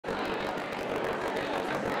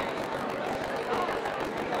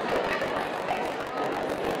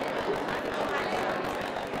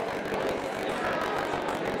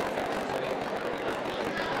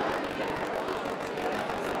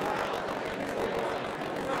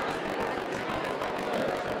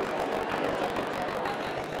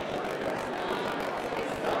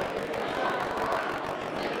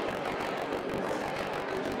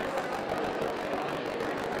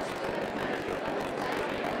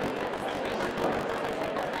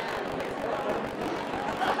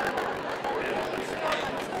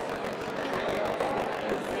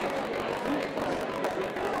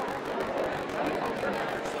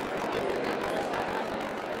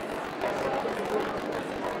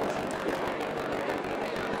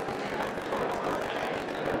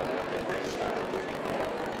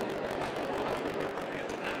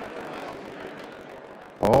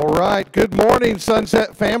right, good morning,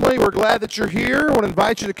 Sunset family. We're glad that you're here. I want to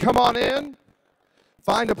invite you to come on in,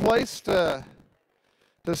 find a place to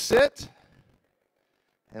sit,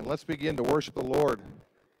 and let's begin to worship the Lord.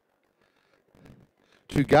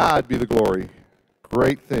 To God be the glory,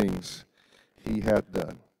 great things he hath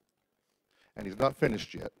done. And he's not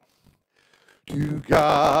finished yet. To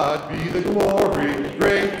God be the glory,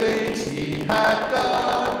 great things he hath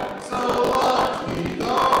done. So loved he the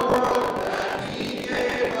world that he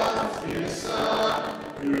gave us his Son,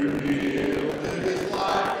 who yielded his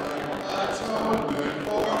life and atonement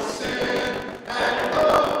for sin, and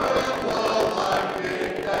opened the life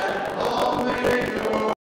gate that all may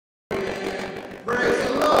go in. Praise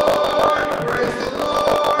the Lord,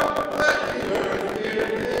 let the earth hear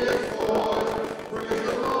his voice. Praise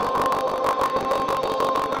the Lord,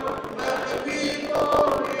 let the people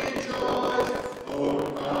rejoice. Oh,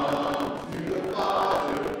 come to the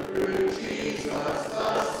Father through Jesus the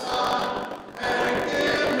Son, and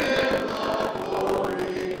give him the glory,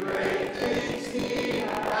 great things he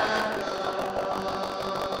hath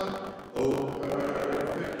done. Oh,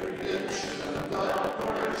 perfect redemption, the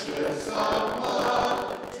purchase of love,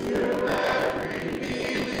 to every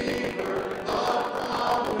believer, the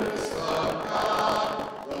promise of God,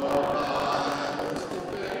 the vilest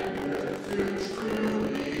offenders who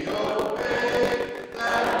truly obey,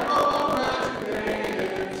 that moment may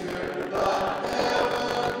enter the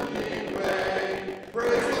heavenly way.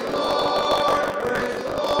 Praise the Lord,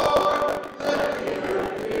 let the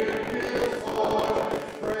earth hear his voice.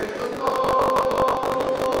 Praise the Lord,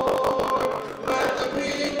 let the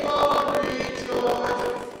people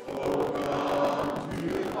rejoice. Oh, come to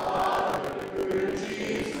the Father through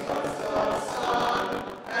Jesus the Son,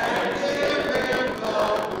 and give him the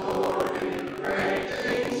glory, great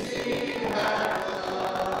things he hath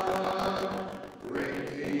done. Great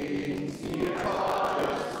things he taught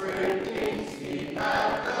us, great things he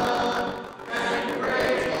hath done, and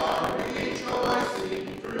great our rejoicing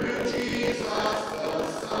through Jesus the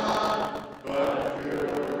Son. But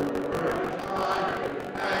purer, higher,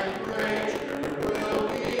 and greater will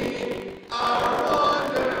be our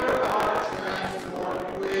wonder, our transport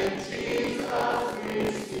when Jesus we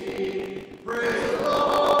see. Praise the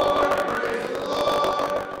Lord,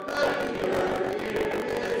 let the earth hear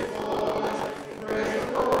his voice. Praise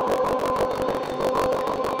the Lord,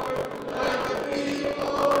 let the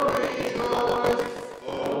people rejoice.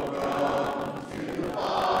 Oh, come to the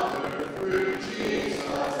Father through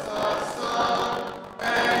Jesus the Son,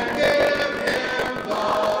 and give him the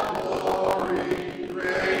glory,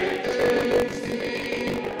 great things he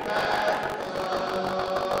hath done.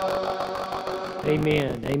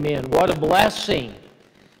 Amen. Amen. What a blessing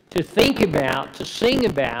to think about, to sing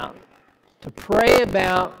about, to pray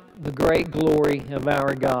about the great glory of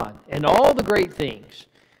our God and all the great things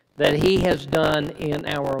that he has done in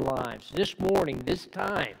our lives. This morning, this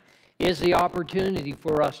time, is the opportunity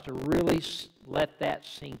for us to really let that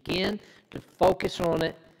sink in, to focus on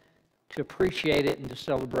it, to appreciate it, and to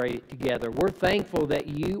celebrate it together. We're thankful that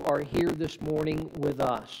you are here this morning with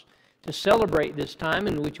us to celebrate this time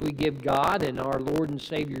in which we give God and our Lord and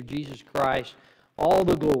Savior Jesus Christ all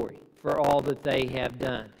the glory for all that they have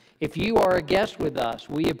done. If you are a guest with us,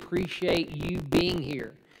 we appreciate you being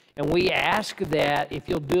here. And we ask that if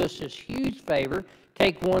you'll do us this huge favor,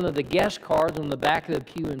 take one of the guest cards on the back of the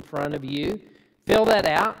pew in front of you, fill that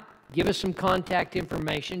out, give us some contact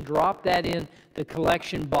information, drop that in the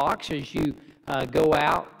collection box as you go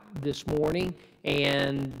out this morning,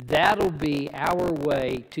 and that'll be our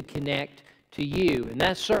way to connect to you. And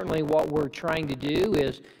that's certainly what we're trying to do,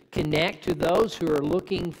 is connect to those who are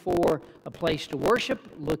looking for a place to worship,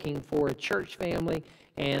 looking for a church family,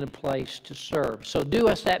 and a place to serve. So do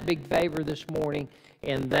us that big favor this morning,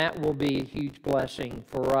 and that will be a huge blessing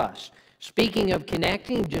for us. Speaking of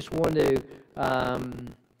connecting, just want to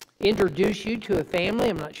introduce you to a family.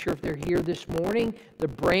 I'm not sure if they're here this morning. The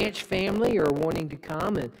Branch family are wanting to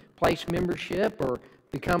come and place membership or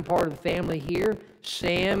become part of the family here.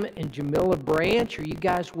 Sam and Jamila Branch, are you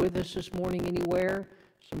guys with us this morning anywhere?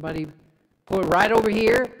 Somebody put right over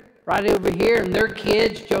here, and their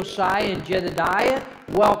kids, Josiah and Jedediah.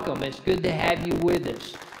 Welcome. It's good to have you with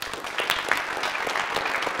us.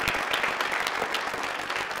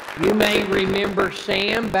 You may remember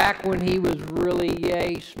Sam back when he was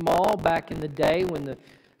really small, back in the day when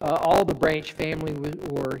all the Branch family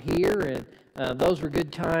were here, and those were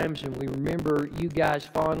good times, and we remember you guys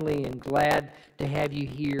fondly and glad to have you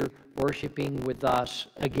here worshiping with us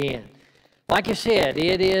again. Like I said,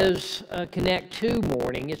 it is a Connect 2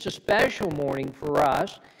 morning. It's a special morning for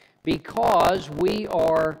us because we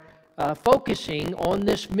are focusing on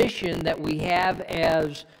this mission that we have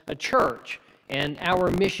as a church, and our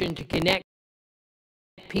mission to connect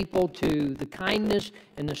people to the kindness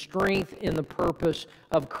and the strength and the purpose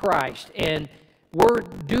of Christ. And we're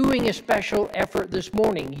doing a special effort this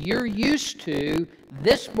morning. You're used to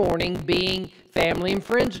this morning being Family and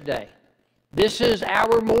Friends Day. This is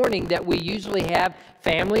our morning that we usually have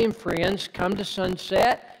family and friends come to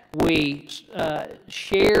Sunset. We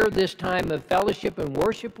share this time of fellowship and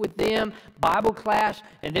worship with them, Bible class,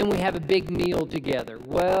 and then we have a big meal together.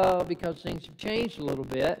 Well, because things have changed a little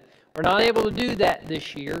bit, we're not able to do that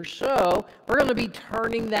this year, so we're going to be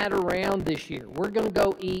turning that around this year. We're going to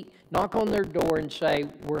go eat, knock on their door, and say,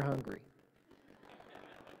 we're hungry.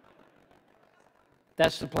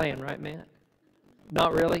 That's the plan, right, Matt?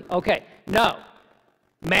 Not really? Okay, no.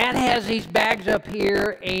 Matt has these bags up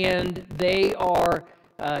here, and they are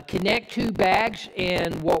Connect 2 bags,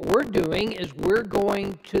 and what we're doing is we're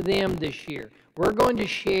going to them this year. We're going to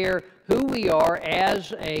share who we are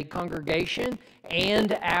as a congregation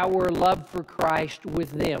and our love for Christ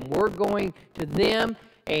with them. We're going to them,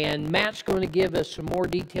 and Matt's going to give us some more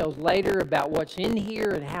details later about what's in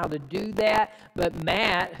here and how to do that. But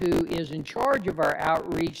Matt, who is in charge of our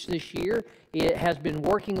outreach this year, has been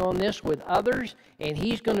working on this with others, and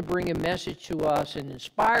he's going to bring a message to us and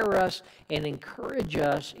inspire us and encourage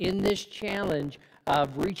us in this challenge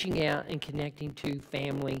of reaching out and connecting to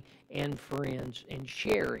family and friends and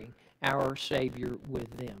sharing our Savior with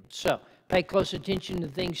them. So pay close attention to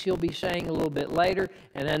things he'll be saying a little bit later,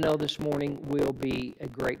 and I know this morning will be a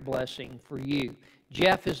great blessing for you.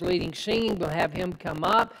 Jeff is leading singing. We'll have him come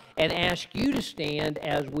up and ask you to stand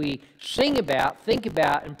as we sing about, think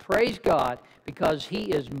about, and praise God, because He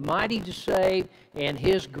is mighty to save, and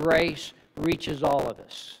His grace reaches all of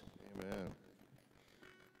us. Amen.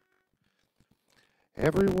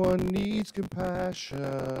 Everyone needs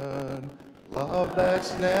compassion, love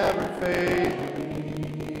that's never fading.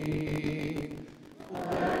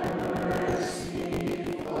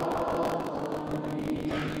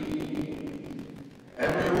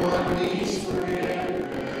 Everyone needs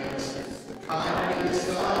forgiveness, the kindness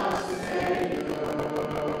of the Savior,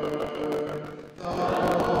 the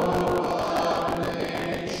hope of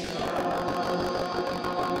nations.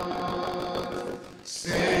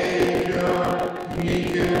 Savior, He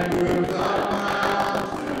can move the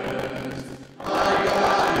mountains. My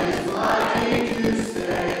God is mighty to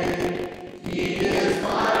save. He is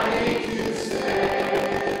mighty to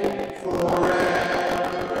save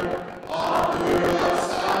forever. Author of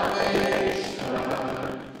salvation,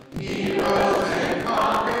 He rose and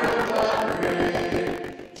conquered the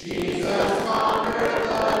grave. Jesus conquered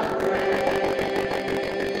the grave.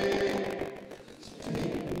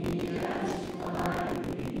 Take me and find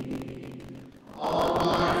me. All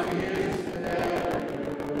my fears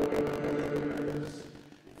failures.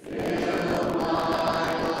 Fill my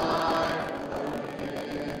life again.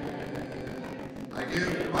 I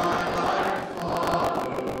give my life to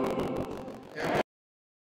follow.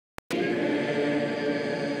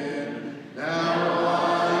 Now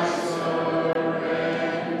I surrender.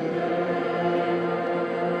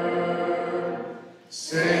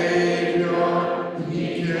 Savior, He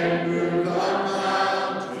can move the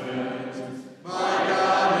mountains. My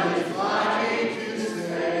God is mighty to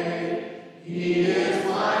save. He is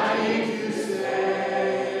mighty to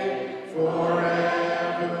save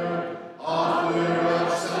forever. Author of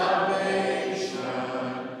salvation,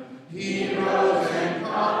 He rose and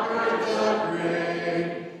conquered the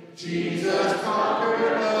grave. Jesus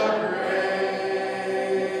conquered the grave.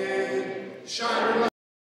 Shine your light,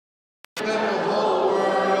 let the whole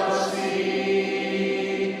world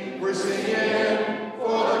see. We're singing.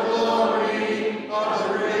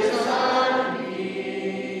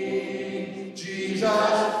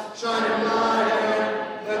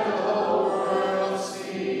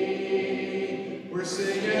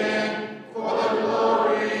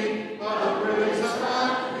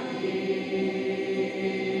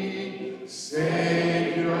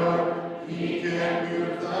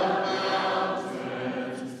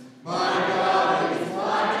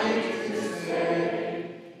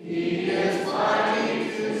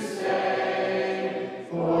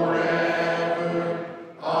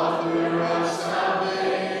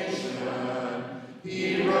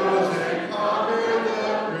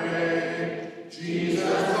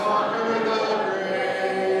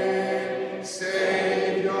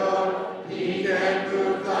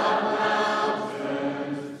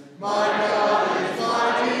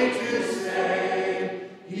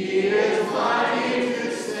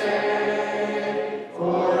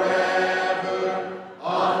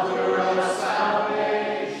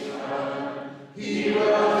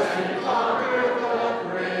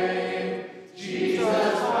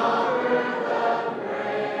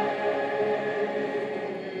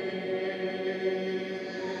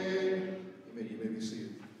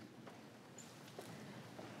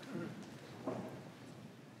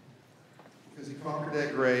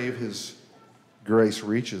 grave, his grace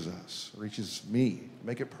reaches us, reaches me.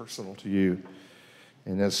 Make it personal to you.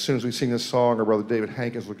 And as soon as we sing this song, our brother David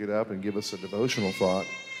Hankins will get up and give us a devotional thought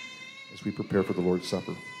as we prepare for the Lord's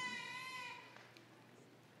Supper.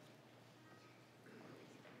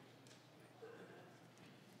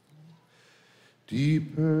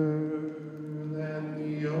 Deeper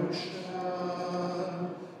than the ocean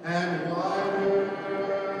and wider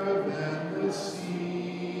than the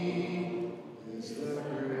sea is the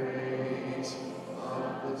grace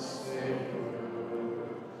of the Savior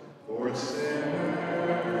for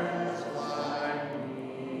sinners like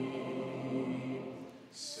me.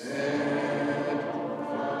 Sent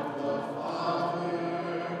from the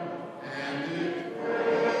Father, and it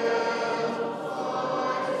thrills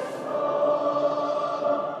my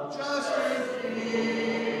soul just to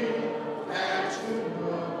feel and to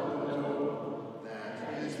know that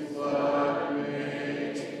His blood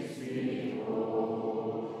makes me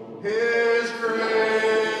whole. His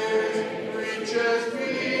grace reaches me.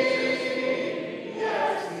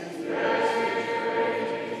 Yes, His grace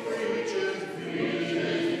reaches me,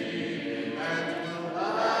 and will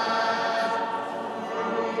last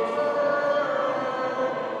for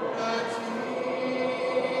eternity.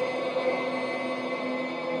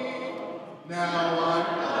 Now I'm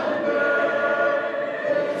under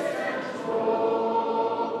His control,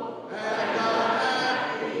 and I'm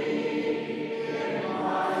happy in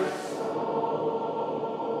my soul.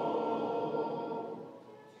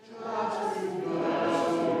 Just to know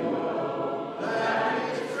that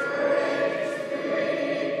His grace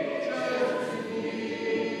reaches me.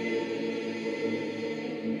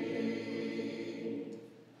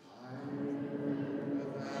 Higher than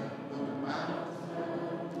the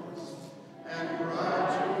mountains and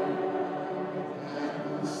brighter than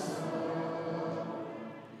the sun,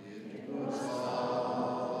 it was offered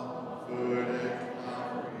at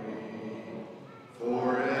Calvary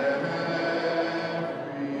for everyone.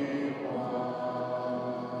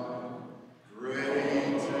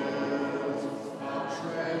 Greatest of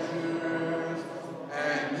treasures,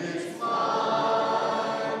 and it's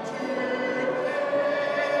mine to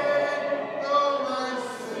pay, though my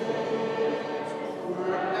sins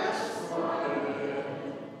were as scarlet,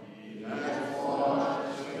 He has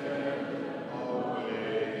washed them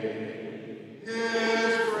away.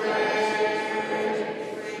 His grace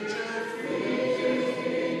reaches me.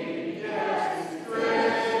 Yes, His grace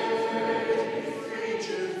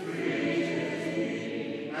reaches me,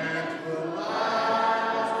 and will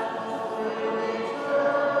last for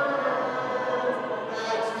eternity.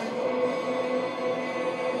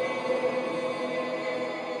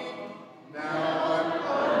 Now I'm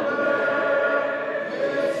under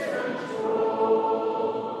His control,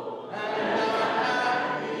 and I'm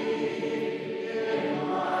happy in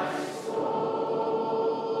my soul.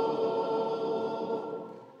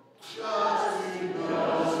 Just to know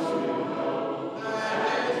that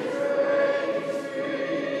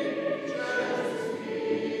His grace reaches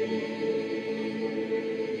me.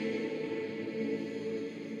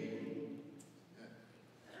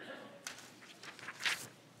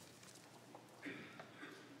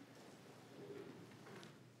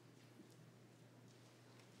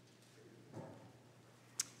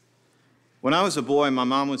 When I was a boy, my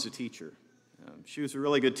mom was a teacher. She was a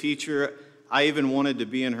really good teacher. I even wanted to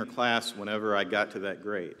be in her class whenever I got to that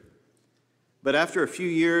grade. But after a few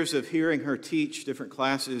years of hearing her teach different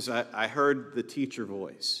classes, I heard the teacher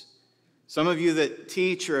voice. Some of you that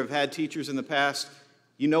teach or have had teachers in the past,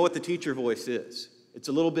 you know what the teacher voice is. It's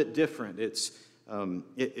a little bit different. It's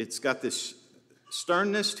got this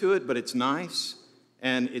sternness to it, but it's nice,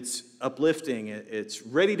 and it's uplifting. It's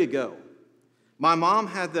ready to go. My mom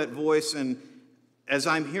had that voice, and as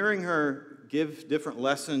I'm hearing her give different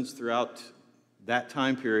lessons throughout that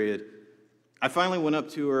time period, I finally went up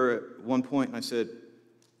to her at one point and I said,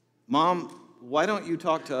 "Mom, why don't you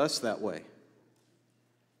talk to us that way?"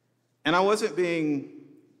 And I wasn't being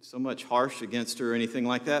so much harsh against her or anything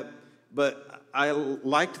like that, but I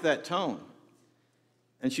liked that tone.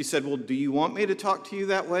 And she said, "Well, do you want me to talk to you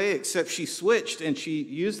that way?" Except she switched and she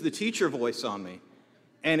used the teacher voice on me.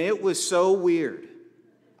 And it was so weird.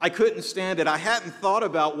 I couldn't stand it. I hadn't thought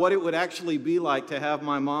about what it would actually be like to have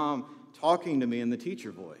my mom talking to me in the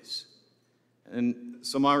teacher voice. And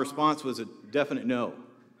so my response was a definite no.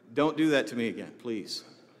 Don't do that to me again, please.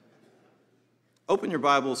 Open your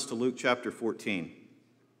Bibles to Luke chapter 14.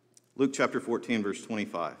 Luke chapter 14, verse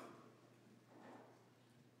 25.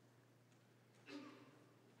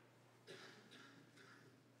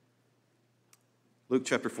 Luke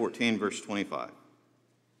chapter 14, verse 25.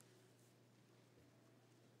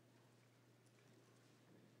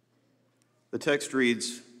 The text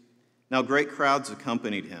reads, "Now great crowds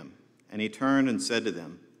accompanied him, and he turned and said to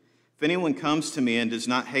them, 'If anyone comes to me and does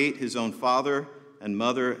not hate his own father and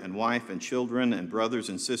mother and wife and children and brothers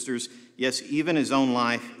and sisters, yes, even his own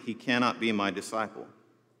life, he cannot be my disciple.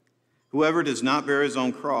 Whoever does not bear his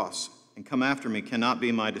own cross and come after me cannot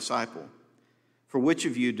be my disciple. For which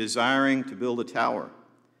of you, desiring to build a tower,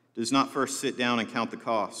 does not first sit down and count the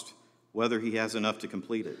cost, whether he has enough to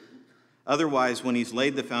complete it? Otherwise, when he's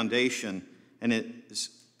laid the foundation and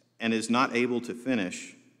is not able to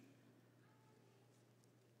finish,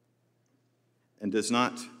 and does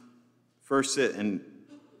not first sit and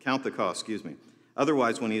count the cost,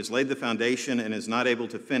 Otherwise, when he has laid the foundation and is not able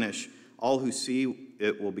to finish, all who see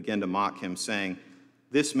it will begin to mock him, saying,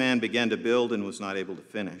 "This man began to build and was not able to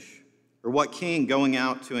finish." Or what king going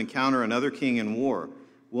out to encounter another king in war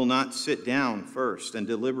will not sit down first and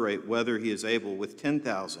deliberate whether he is able with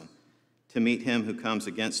 10,000 to meet him who comes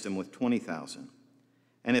against him with 20,000?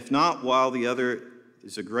 And if not, while the other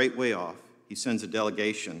is a great way off, he sends a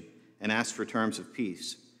delegation and asks for terms of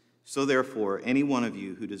peace. So therefore, any one of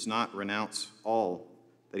you who does not renounce all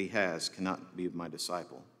that he has cannot be my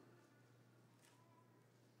disciple.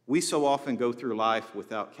 We so often go through life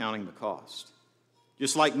without counting the cost.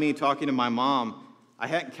 Just like me talking to my mom, I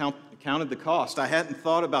hadn't counted the cost. I hadn't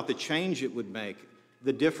thought about the change it would make,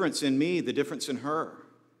 the difference in me, the difference in her.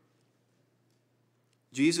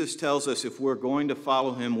 Jesus tells us if we're going to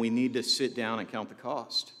follow him, we need to sit down and count the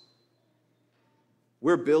cost.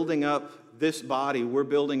 We're building up this body, we're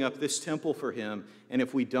building up this temple for him, and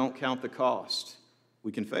if we don't count the cost,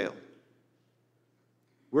 we can fail.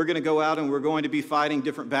 We're going to go out and we're going to be fighting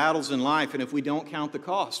different battles in life, and if we don't count the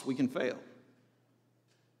cost, we can fail.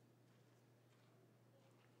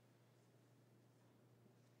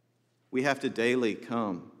 We have to daily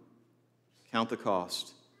come, count the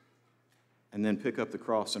cost, and then pick up the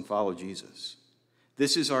cross and follow Jesus.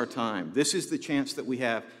 This is our time. This is the chance that we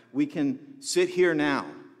have. We can sit here now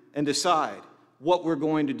and decide what we're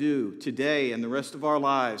going to do today and the rest of our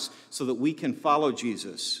lives so that we can follow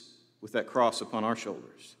Jesus with that cross upon our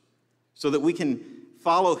shoulders, so that we can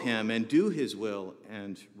follow him and do his will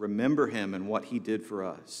and remember him and what he did for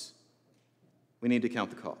us. We need to count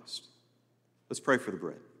the cost. Let's pray for the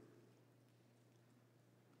bread.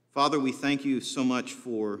 Father, we thank you so much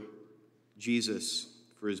for Jesus,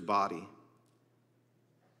 for his body,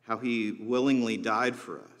 how he willingly died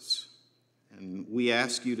for us. And we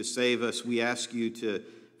ask you to save us. We ask you to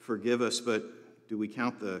forgive us, but do we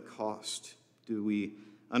count the cost? Do we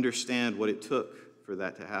understand what it took for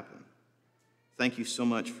that to happen? Thank you so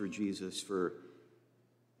much for Jesus, for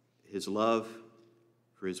his love,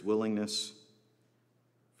 for his willingness,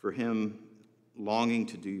 for him longing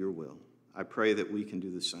to do your will. I pray that we can do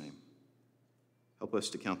the same. Help us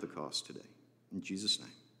to count the cost today. In Jesus' name.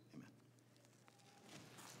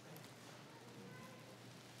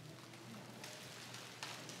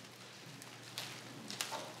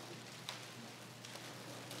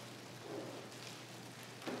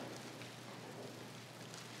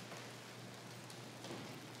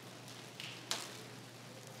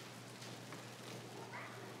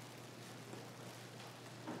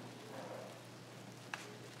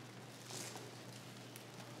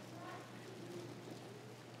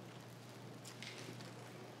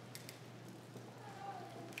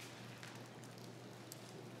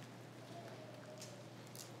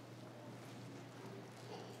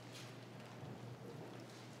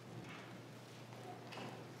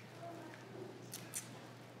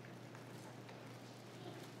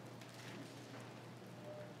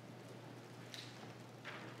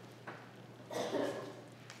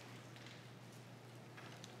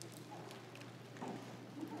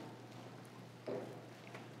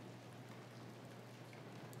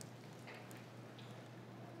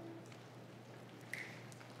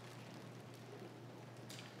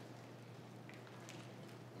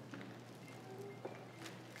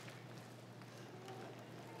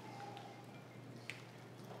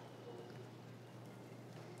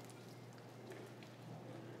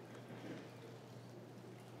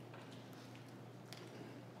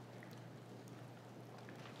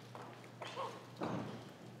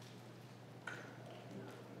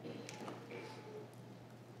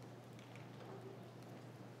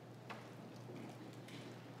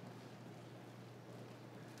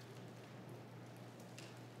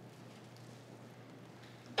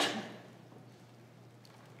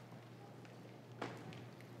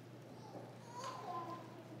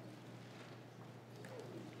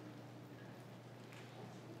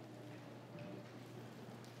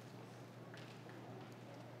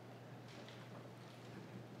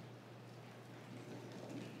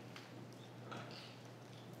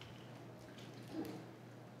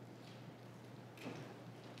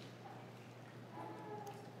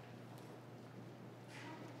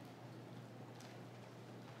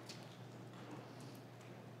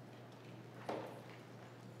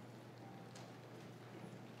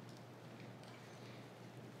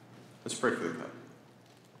 Let's pray for the cup.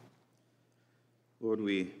 Lord,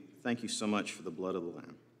 we thank you so much for the blood of the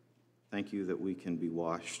Lamb. Thank you that we can be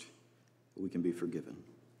washed, that we can be forgiven.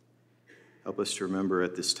 Help us to remember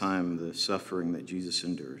at this time the suffering that Jesus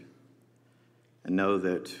endured, and know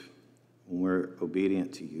that when we're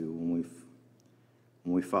obedient to you, when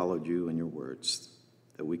we followed you and your words,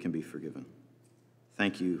 that we can be forgiven.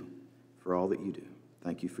 Thank you for all that you do.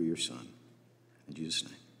 Thank you for your Son. In Jesus'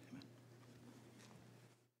 name.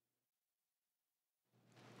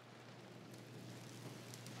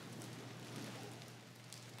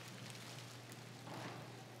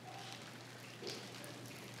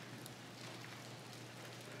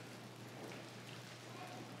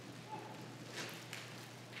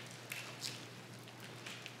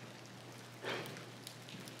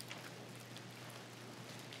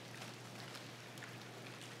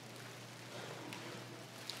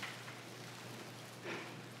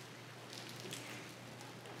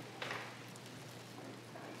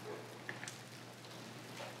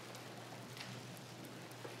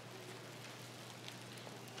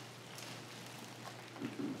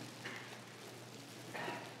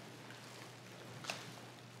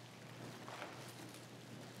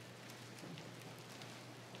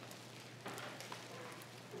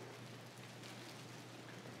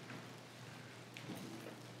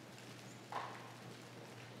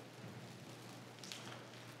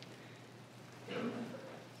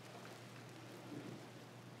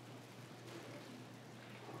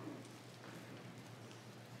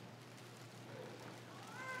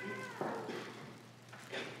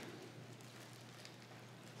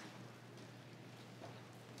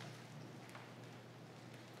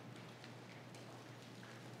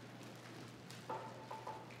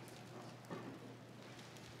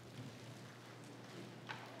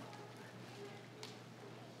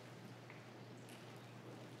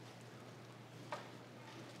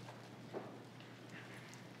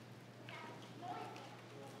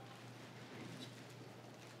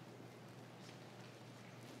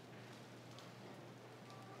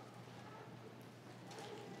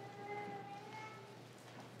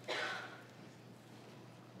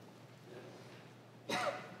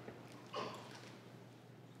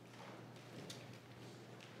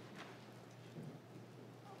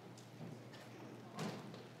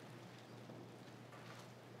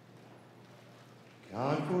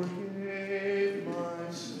 God forgave my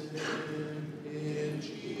sin in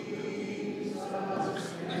Jesus'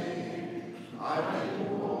 name. I've been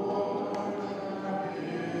born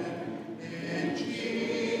again in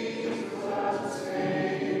Jesus'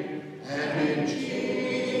 name, and in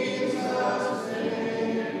Jesus'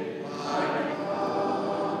 name I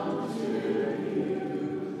come to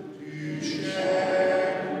you to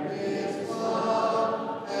share His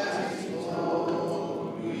love as He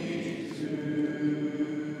told me to.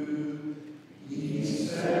 He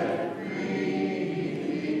set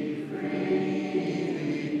freely, freely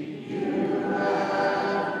you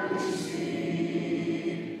have received,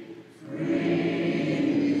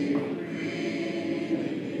 freely, freely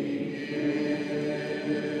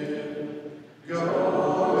give.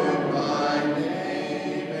 Go in my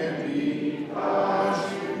name and because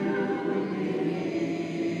you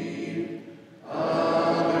need,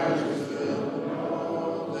 others will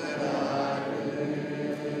know that I live.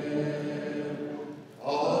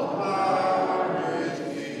 All power is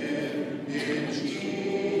given in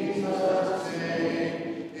Jesus' name,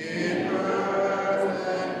 in earth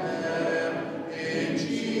and heaven, in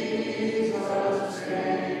Jesus'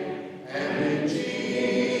 name, and in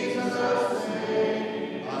Jesus'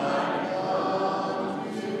 name I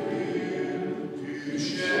come to you to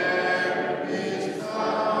share His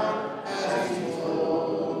love as He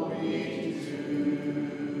told me to.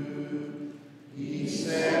 He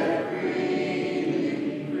set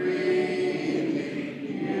freely, freely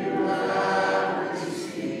you have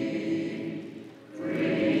received,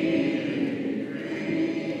 freely,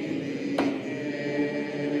 freely give.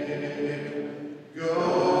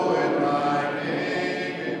 Go in my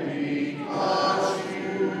name and because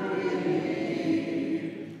you believe,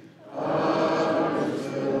 others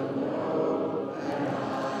will know that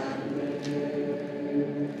I live.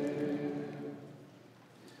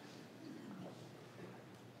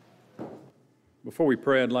 Before we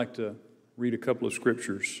pray, I'd like to read a couple of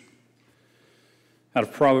scriptures out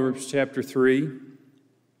of Proverbs chapter 3.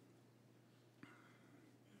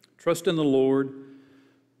 Trust in the Lord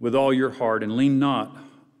with all your heart and lean not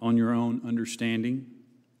on your own understanding.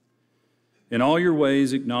 In all your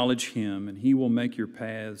ways acknowledge Him, and He will make your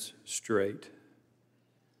paths straight.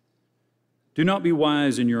 Do not be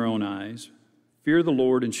wise in your own eyes. Fear the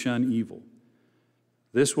Lord and shun evil.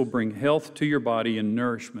 This will bring health to your body and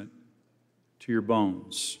nourishment to your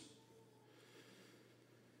bones.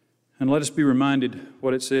 And let us be reminded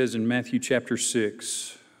what it says in Matthew chapter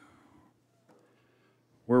 6,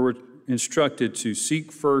 where we're instructed to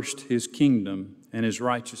seek first his kingdom and his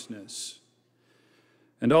righteousness,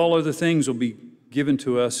 and all other things will be given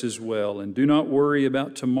to us as well. And do not worry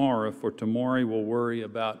about tomorrow, for tomorrow will worry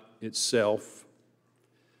about itself,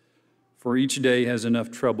 for each day has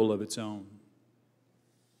enough trouble of its own.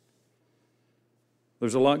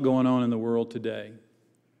 There's a lot going on in the world today.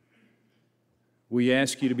 We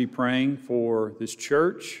ask you to be praying for this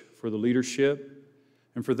church, for the leadership,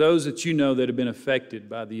 and for those that you know that have been affected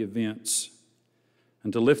by the events,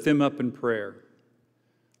 and to lift them up in prayer.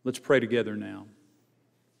 Let's pray together now.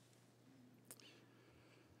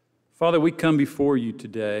 Father, we come before you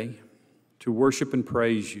today to worship and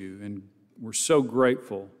praise you, and we're so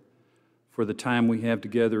grateful for the time we have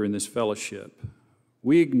together in this fellowship.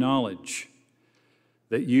 We acknowledge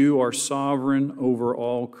that you are sovereign over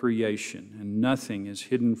all creation, and nothing is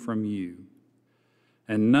hidden from you,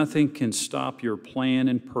 and nothing can stop your plan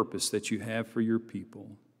and purpose that you have for your people.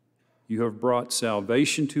 You have brought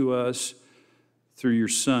salvation to us through your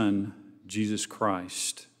Son, Jesus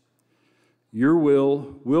Christ. Your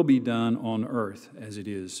will be done on earth as it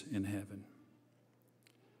is in heaven.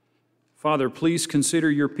 Father, please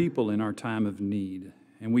consider your people in our time of need,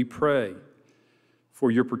 and we pray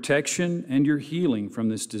for your protection and your healing from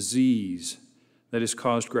this disease that has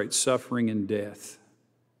caused great suffering and death.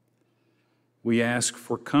 We ask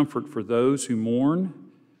for comfort for those who mourn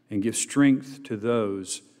and give strength to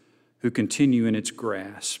those who continue in its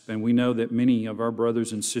grasp. And we know that many of our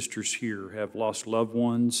brothers and sisters here have lost loved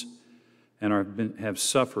ones and have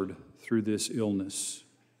suffered through this illness.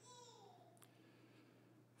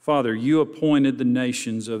 Father, you appointed the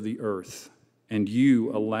nations of the earth, and you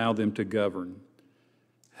allow them to govern.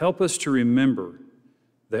 Help us to remember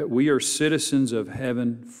that we are citizens of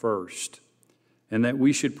heaven first, and that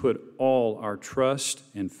we should put all our trust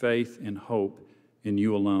and faith and hope in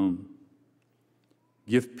you alone.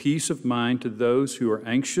 Give peace of mind to those who are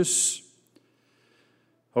anxious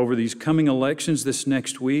over these coming elections this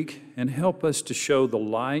next week, and help us to show the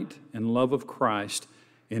light and love of Christ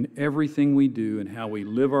in everything we do and how we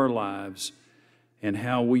live our lives and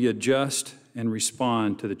how we adjust and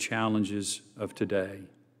respond to the challenges of today.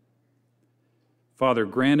 Father,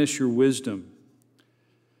 grant us your wisdom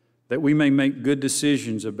that we may make good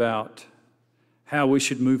decisions about how we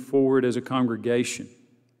should move forward as a congregation.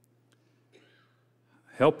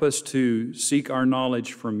 Help us to seek our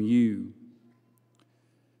knowledge from you.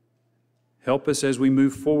 Help us as we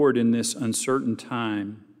move forward in this uncertain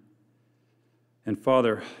time. And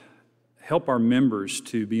Father, help our members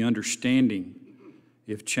to be understanding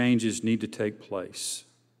if changes need to take place.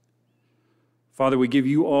 Father, we give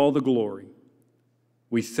you all the glory.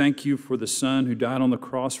 We thank you for the Son who died on the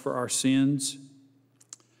cross for our sins.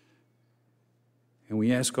 And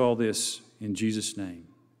we ask all this in Jesus' name.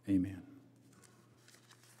 Amen.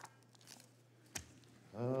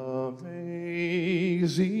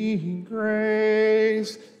 Amazing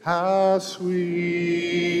grace, how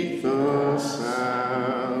sweet the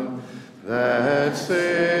sound that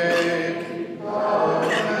saved a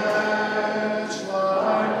wretch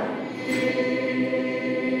like me.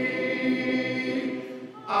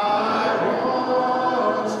 I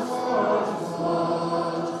once was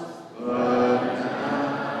lost, but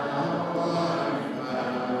now I'm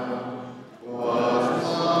found. Was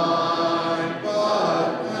blind,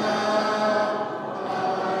 but now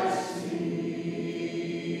I see.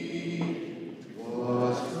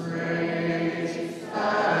 Was grace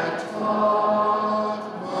that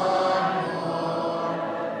taught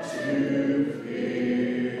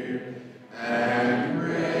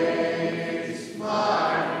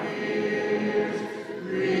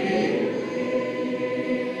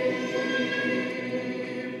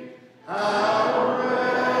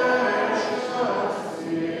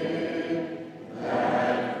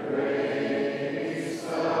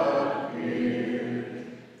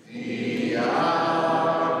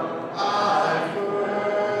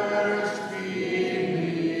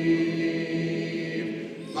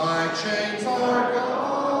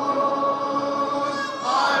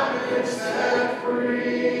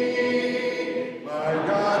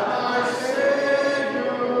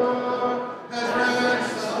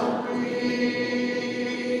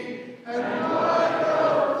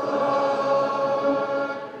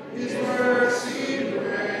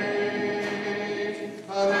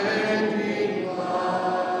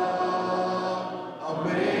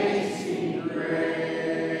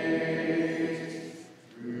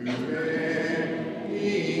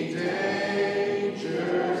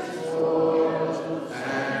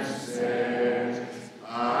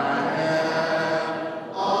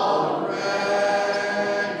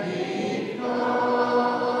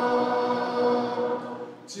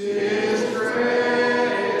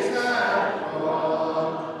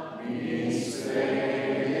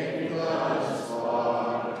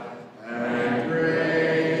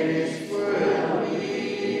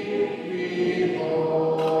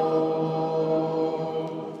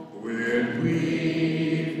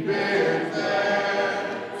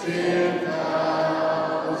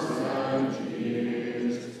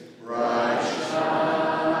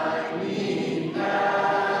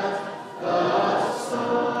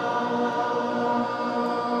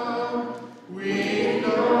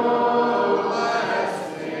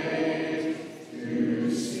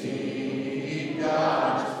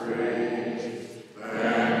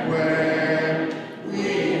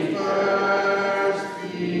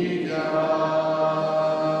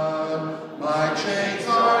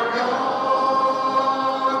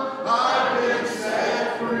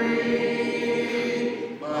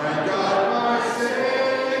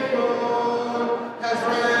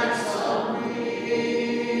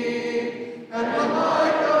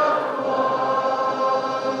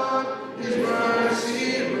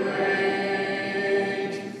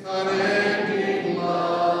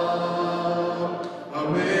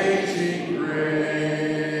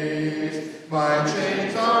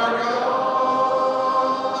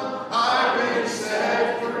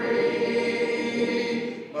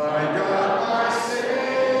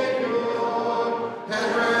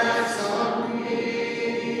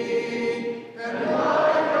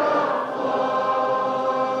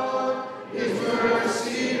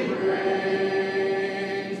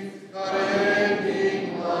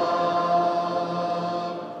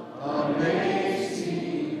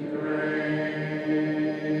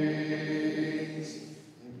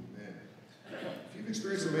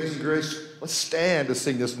Let's stand to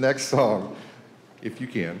sing this next song, if you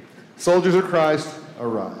can. Soldiers of Christ,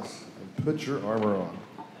 arise and put your armor on.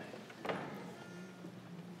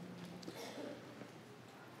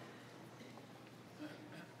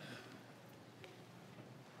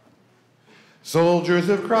 Soldiers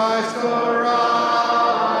of Christ,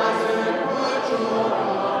 arise and put your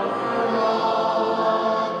armor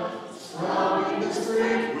on. Strong in the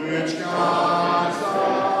strength which guides us,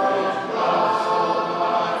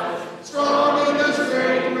 strong in the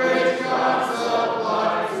strength which guides us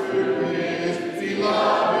life through His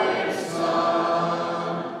beloved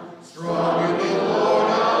Son. Strong in the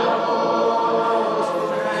Lord of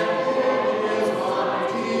hosts, and in His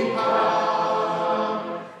mighty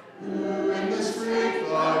power, who in the strength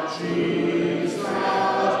of Jesus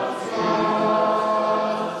trusts,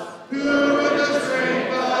 who in the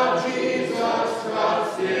strength of Jesus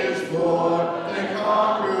trusts is Lord and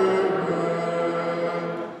conqueror.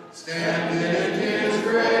 Standing in His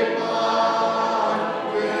great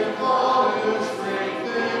might, with all His strength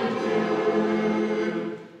endued,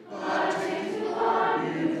 by taking part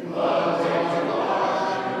you flood the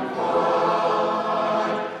light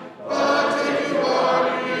fight, by taking part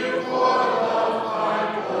you for the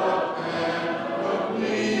fight, the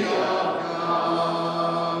panoply of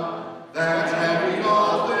God, that's having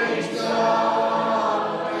all things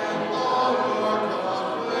done, and all your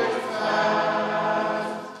conflicts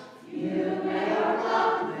past. You may have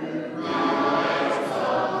come through Christ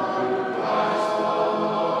alone.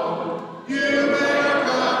 You may have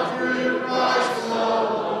come through Christ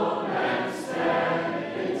alone and stand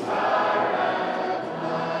entire at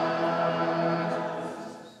last.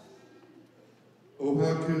 Oh,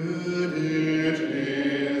 how good it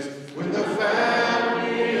is when the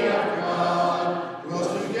family of God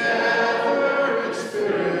dwells together in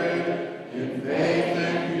spirit, in faith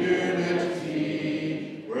and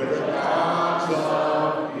unity, where the bonds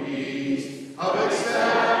of peace, of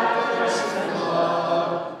acceptance and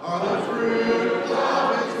love are the fruit of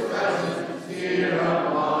His presence here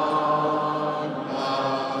among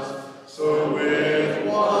us. So with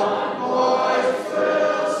one voice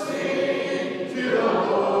we'll sing to the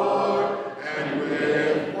Lord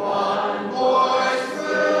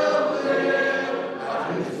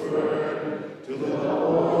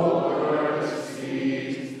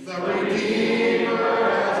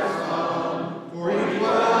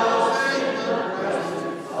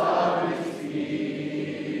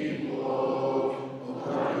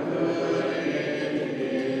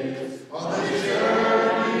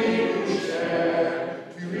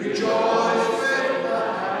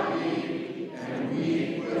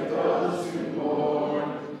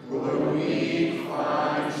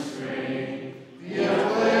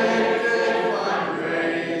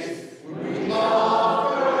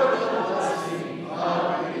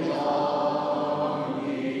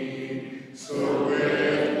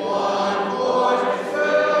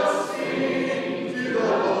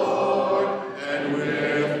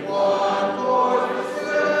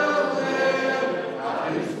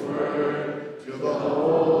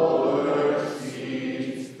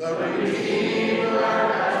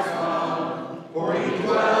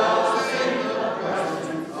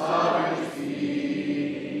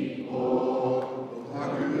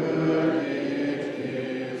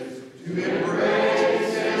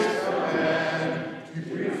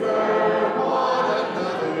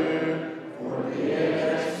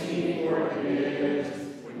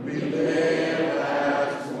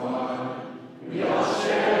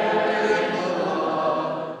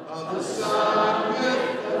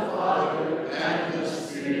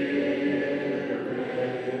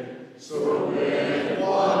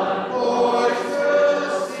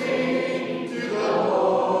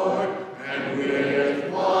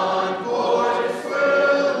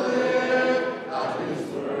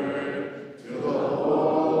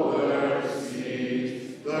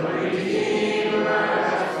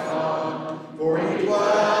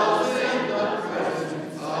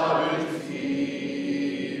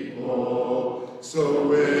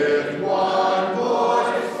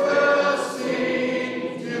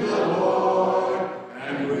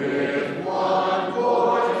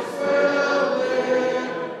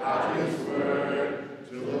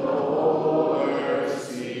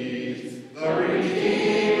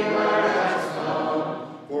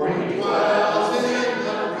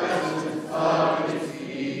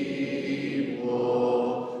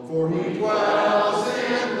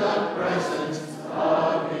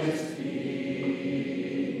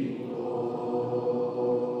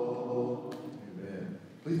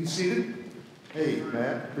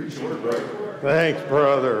Matt. Preach the word, brother. Thanks,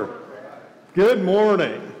 brother. Good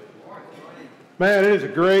morning. Man, it is a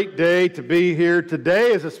great day to be here.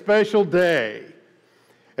 Today is a special day.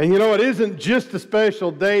 And you know, it isn't just a special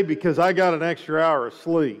day because I got an extra hour of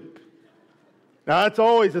sleep. Now, it's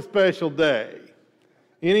always a special day.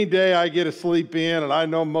 Any day I get to sleep in, and I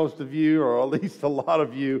know most of you, or at least a lot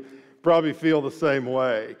of you, probably feel the same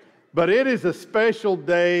way. But it is a special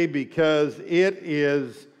day because it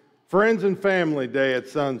is Friends and Family Day at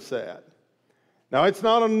Sunset. Now, it's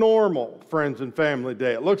not a normal Friends and Family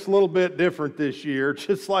Day. It looks a little bit different this year,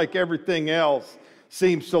 just like everything else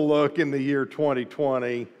seems to look in the year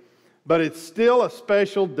 2020. But it's still a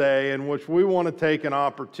special day in which we want to take an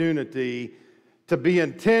opportunity to be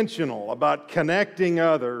intentional about connecting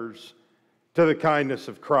others to the kindness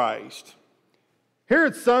of Christ. Here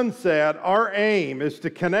at Sunset, our aim is to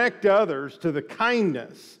connect others to the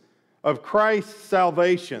kindness of Christ's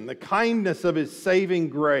salvation, the kindness of His saving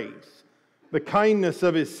grace, the kindness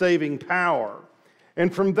of His saving power.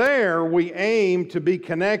 And from there, we aim to be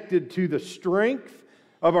connected to the strength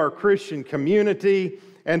of our Christian community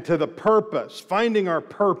and to the purpose, finding our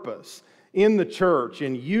purpose in the church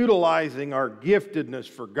and utilizing our giftedness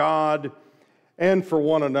for God and for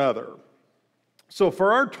one another. So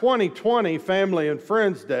for our 2020 Family and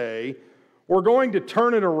Friends Day, we're going to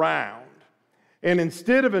turn it around. And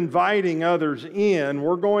instead of inviting others in,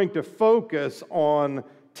 we're going to focus on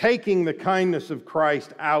taking the kindness of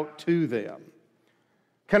Christ out to them.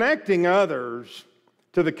 Connecting others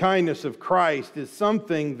to the kindness of Christ is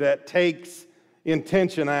something that takes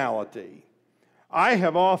intentionality. I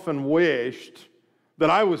have often wished that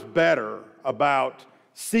I was better about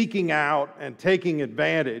seeking out and taking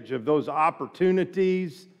advantage of those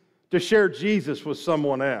opportunities to share Jesus with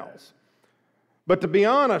someone else. But to be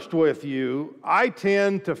honest with you, I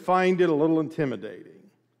tend to find it a little intimidating.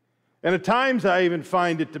 And at times I even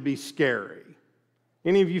find it to be scary.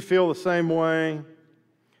 Any of you feel the same way?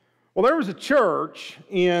 Well, there was a church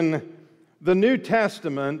in the New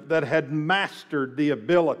Testament that had mastered the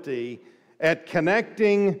ability at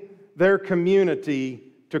connecting their community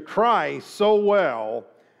to Christ so well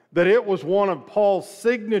that it was one of Paul's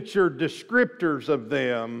signature descriptors of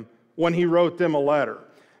them when he wrote them a letter.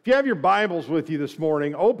 If you have your Bibles with you this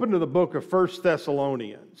morning, open to the book of 1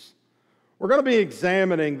 Thessalonians. We're going to be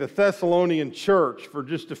examining the Thessalonian church for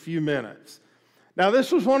just a few minutes. Now,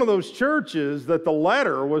 this was one of those churches that the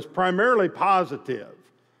letter was primarily positive.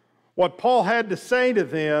 What Paul had to say to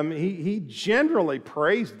them, he generally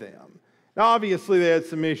praised them. Now, obviously, they had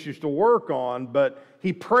some issues to work on, but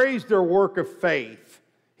he praised their work of faith.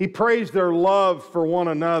 He praised their love for one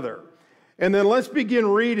another. And then let's begin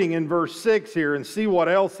reading in verse 6 here and see what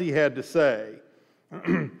else he had to say.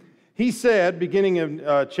 He said, beginning in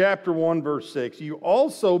chapter 1, verse 6, "You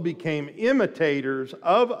also became imitators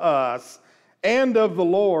of us and of the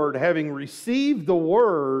Lord, having received the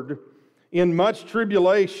word in much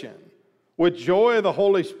tribulation, with joy of the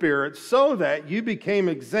Holy Spirit, so that you became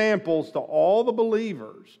examples to all the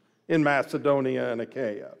believers in Macedonia and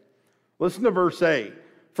Achaia." Listen to verse 8.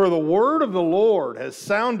 "For the word of the Lord has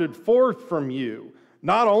sounded forth from you,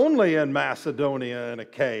 not only in Macedonia and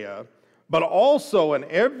Achaia, but also in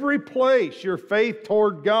every place your faith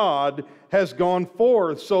toward God has gone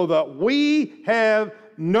forth, so that we have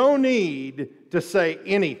no need to say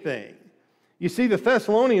anything." You see, the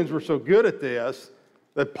Thessalonians were so good at this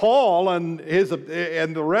that Paul and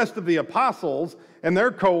the rest of the apostles and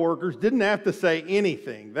their co-workers didn't have to say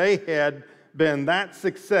anything. They had been that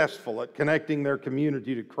successful at connecting their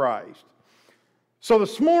community to Christ. So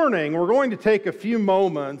this morning, we're going to take a few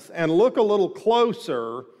moments and look a little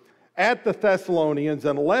closer at the Thessalonians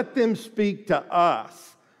and let them speak to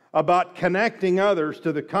us about connecting others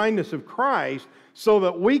to the kindness of Christ so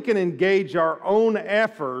that we can engage our own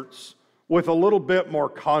efforts with a little bit more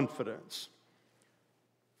confidence.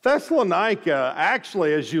 Thessalonica,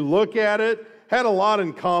 actually, as you look at it, had a lot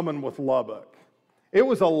in common with Lubbock. It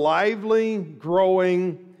was a lively,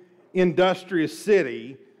 growing, industrious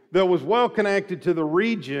city that was well connected to the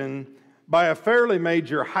region by a fairly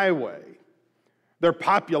major highway. Their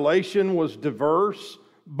population was diverse,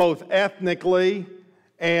 both ethnically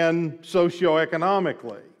and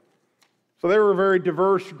socioeconomically. So they were a very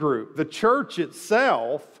diverse group. The church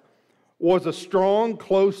itself was a strong,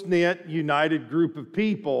 close-knit, united group of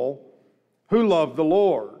people who loved the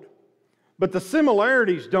Lord. But the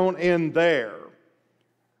similarities don't end there.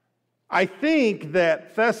 I think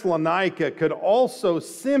that Thessalonica could also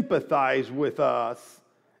sympathize with us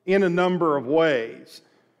in a number of ways.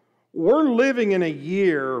 We're living in a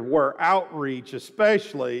year where outreach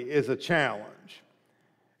especially is a challenge.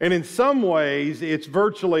 And in some ways, it's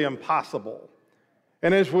virtually impossible.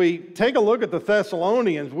 And as we take a look at the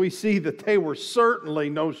Thessalonians, we see that they were certainly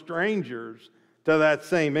no strangers to that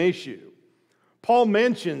same issue. Paul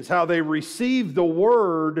mentions how they received the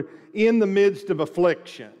word in the midst of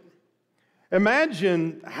affliction.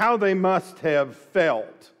 Imagine how they must have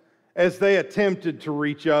felt as they attempted to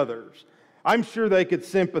reach others. I'm sure they could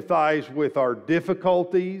sympathize with our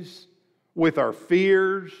difficulties, with our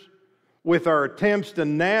fears, with our attempts to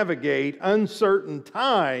navigate uncertain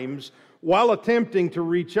times while attempting to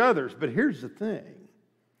reach others. But here's the thing.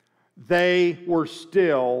 They were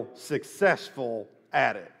still successful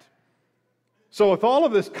at it. So with all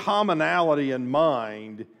of this commonality in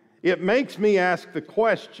mind, it makes me ask the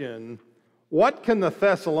question, what can the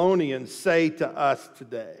Thessalonians say to us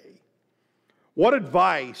today? What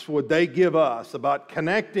advice would they give us about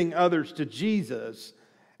connecting others to Jesus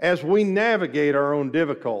as we navigate our own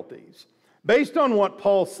difficulties? Based on what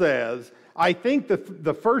Paul says, I think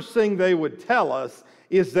the first thing they would tell us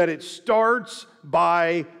is that it starts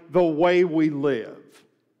by the way we live.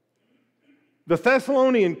 The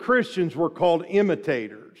Thessalonian Christians were called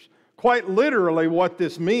imitators. Quite literally, what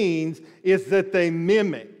this means is that they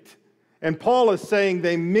mimicked. And Paul is saying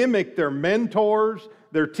they mimicked their mentors,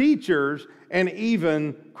 their teachers, and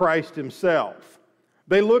even Christ himself.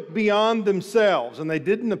 They looked beyond themselves, and they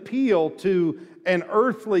didn't appeal to an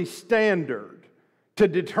earthly standard to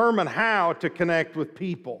determine how to connect with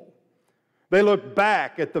people. They looked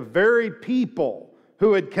back at the very people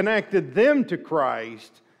who had connected them to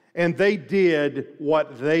Christ, and they did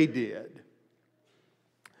what they did.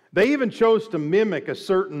 They even chose to mimic a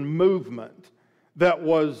certain movement that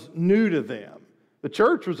was new to them. The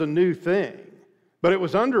church was a new thing, but it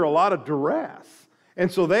was under a lot of duress.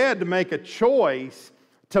 And so they had to make a choice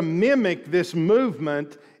to mimic this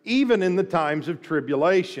movement even in the times of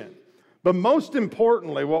tribulation. But most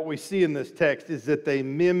importantly, what we see in this text is that they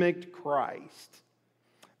mimicked Christ.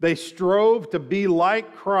 They strove to be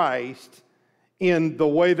like Christ in the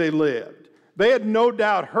way they lived. They had no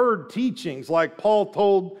doubt heard teachings like Paul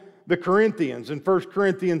told the Corinthians in 1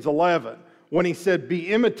 Corinthians 11 when he said,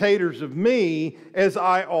 "Be imitators of me as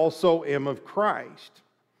I also am of Christ."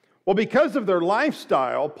 Well, because of their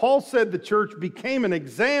lifestyle, Paul said the church became an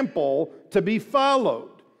example to be followed.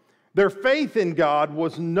 Their faith in God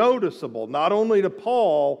was noticeable, not only to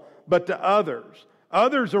Paul, but to others.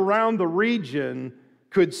 Others around the region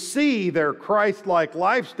could see their Christ-like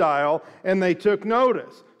lifestyle, and they took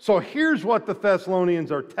notice. So here's what the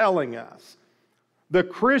Thessalonians are telling us. The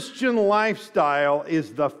Christian lifestyle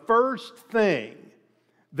is the first thing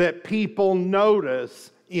that people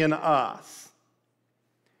notice in us.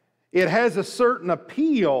 It has a certain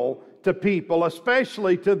appeal to people,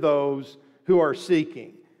 especially to those who are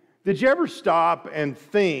seeking. Did you ever stop and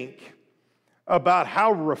think about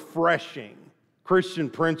how refreshing Christian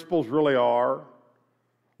principles really are?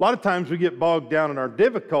 A lot of times we get bogged down in our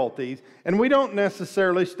difficulties, and we don't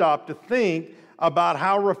necessarily stop to think about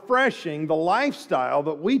how refreshing the lifestyle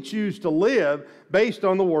that we choose to live based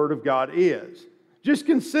on the Word of God is. Just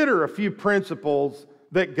consider a few principles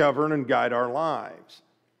that govern and guide our lives.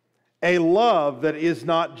 A love that is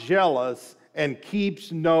not jealous and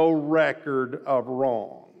keeps no record of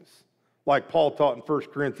wrongs, like Paul taught in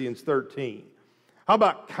 1 Corinthians 13. How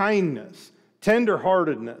about kindness,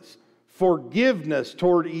 tenderheartedness, forgiveness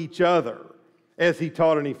toward each other, as he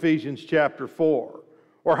taught in Ephesians chapter 4?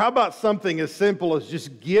 Or how about something as simple as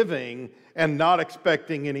just giving and not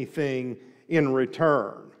expecting anything in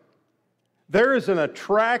return? There is an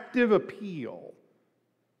attractive appeal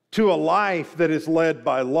to a life that is led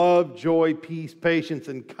by love, joy, peace, patience,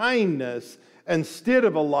 and kindness, instead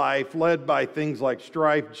of a life led by things like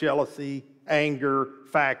strife, jealousy, anger,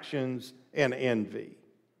 factions, and envy.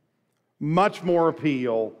 Much more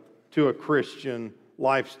appeal to a Christian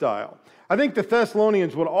lifestyle. I think the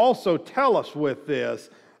Thessalonians would also tell us with this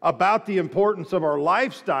about the importance of our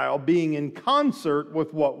lifestyle being in concert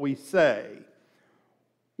with what we say.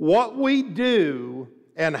 What we do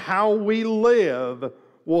and how we live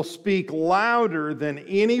will speak louder than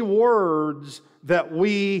any words that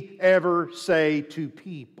we ever say to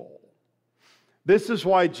people. This is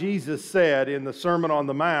why Jesus said in the Sermon on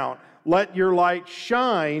the Mount, "Let your light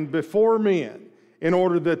shine before men, in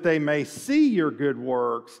order that they may see your good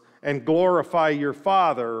works and glorify your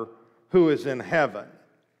Father who is in heaven."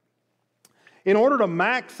 In order to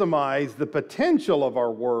maximize the potential of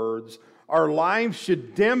our words, our lives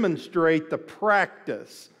should demonstrate the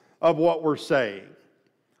practice of what we're saying.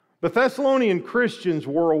 The Thessalonian Christians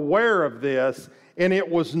were aware of this, and it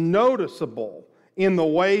was noticeable in the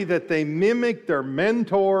way that they mimicked their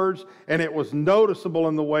mentors, and it was noticeable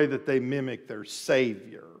in the way that they mimicked their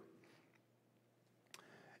Savior.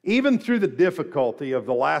 Even through the difficulty of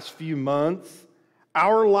the last few months,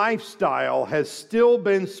 our lifestyle has still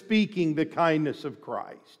been speaking the kindness of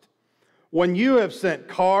Christ. When you have sent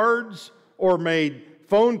cards or made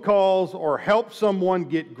phone calls or helped someone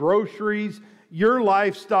get groceries, your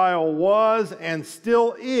lifestyle was and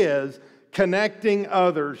still is connecting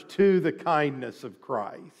others to the kindness of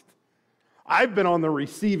Christ. I've been on the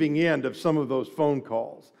receiving end of some of those phone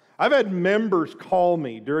calls. I've had members call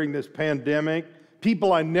me during this pandemic,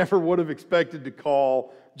 people I never would have expected to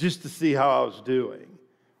call just to see how I was doing.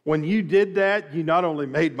 When you did that, you not only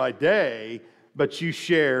made my day, but you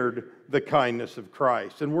shared the kindness of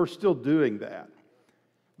Christ, and we're still doing that.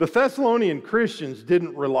 The Thessalonian Christians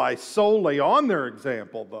didn't rely solely on their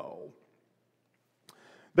example, though.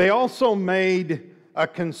 They also made a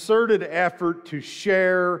concerted effort to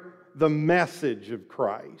share the message of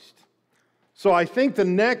Christ. So I think the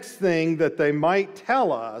next thing that they might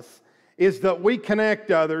tell us is that we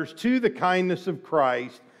connect others to the kindness of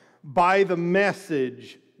Christ by the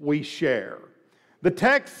message we share. The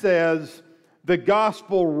text says the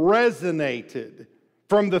gospel resonated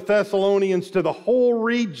from the Thessalonians to the whole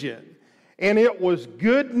region, and it was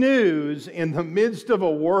good news in the midst of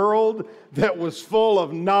a world that was full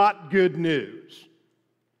of not good news.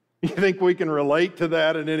 You think we can relate to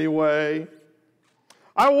that in any way?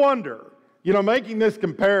 I wonder, making this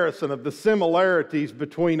comparison of the similarities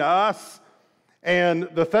between us and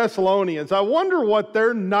the Thessalonians, I wonder what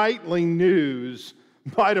their nightly news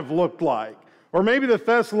might have looked like. Or maybe the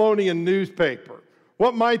Thessalonian newspaper.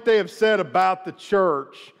 What might they have said about the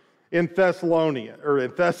church in Thessalonica?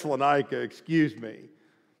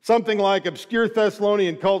 Something like obscure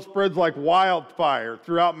Thessalonian cult spreads like wildfire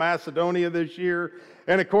throughout Macedonia this year.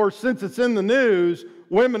 And of course, since it's in the news,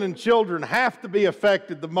 women and children have to be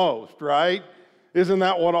affected the most, right? Isn't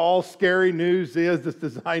that what all scary news is that's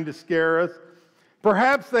designed to scare us?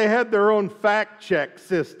 Perhaps they had their own fact check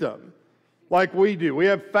system, like we do. We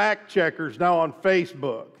have fact checkers now on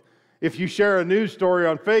Facebook. If you share a news story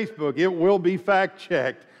on Facebook, it will be fact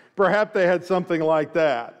checked. Perhaps they had something like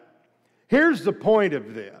that. Here's the point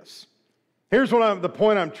of this. Here's the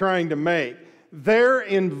point I'm trying to make. Their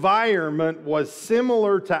environment was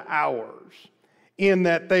similar to ours in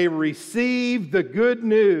that they received the good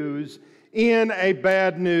news in a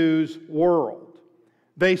bad news world.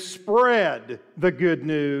 They spread the good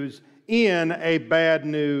news in a bad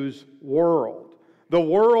news world. The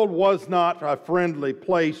world was not a friendly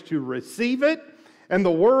place to receive it, and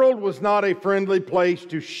the world was not a friendly place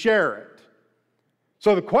to share it.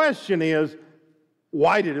 So the question is,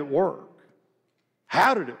 why did it work?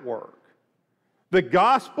 How did it work? The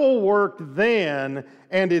gospel worked then,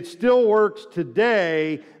 and it still works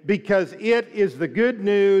today because it is the good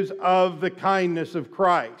news of the kindness of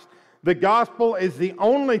Christ. The gospel is the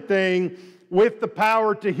only thing with the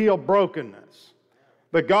power to heal brokenness.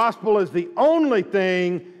 The gospel is the only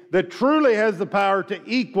thing that truly has the power to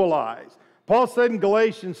equalize. Paul said in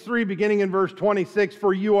Galatians 3, beginning in verse 26,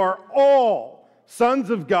 "For you are all sons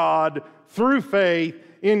of God through faith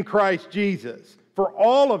in Christ Jesus. For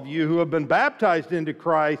all of you who have been baptized into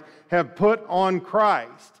Christ have put on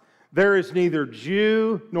Christ. There is neither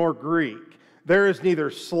Jew nor Greek. There is neither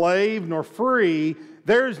slave nor free.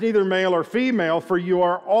 There is neither male or female, for you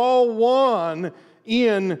are all one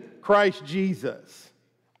in Christ Jesus."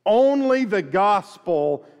 Only the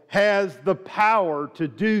gospel has the power to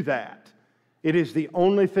do that. It is the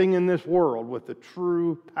only thing in this world with the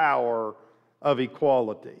true power of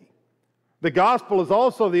equality. The gospel is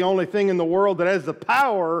also the only thing in the world that has the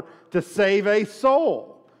power to save a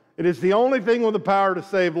soul. It is the only thing with the power to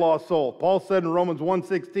save lost souls. Paul said in Romans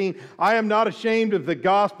 1:16, "I am not ashamed of the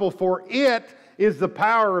gospel, for it is the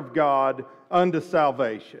power of God unto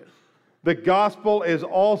salvation." The gospel is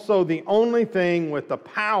also the only thing with the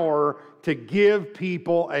power to give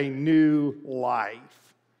people a new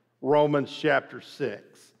life. Romans chapter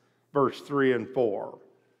 6, verse 3 and 4.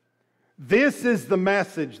 This is the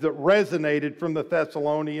message that resonated from the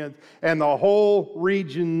Thessalonians, and the whole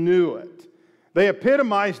region knew it. They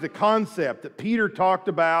epitomized the concept that Peter talked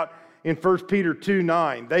about in 1 Peter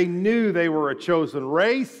 2:9. They knew they were a chosen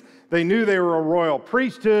race. They knew they were a royal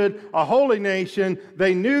priesthood, a holy nation.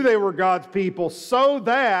 They knew they were God's people so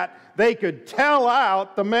that they could tell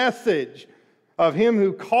out the message of Him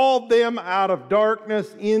who called them out of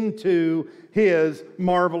darkness into His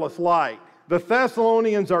marvelous light. The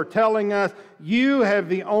Thessalonians are telling us, you have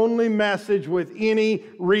the only message with any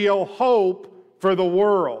real hope for the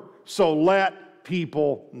world. So let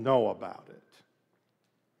people know about it.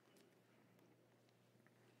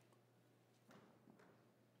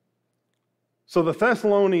 So the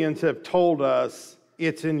Thessalonians have told us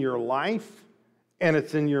it's in your life and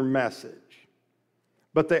it's in your message.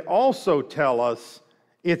 But they also tell us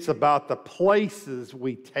it's about the places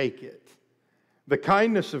we take it. The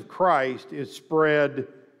kindness of Christ is spread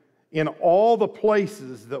in all the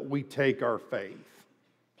places that we take our faith.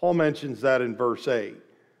 Paul mentions that in verse 8.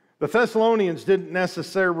 The Thessalonians didn't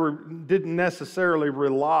necessarily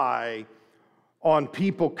rely on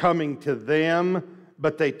people coming to them,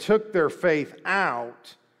 but they took their faith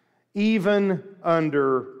out even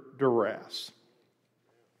under duress.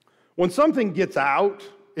 When something gets out,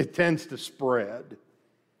 it tends to spread.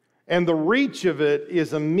 And the reach of it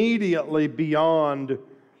is immediately beyond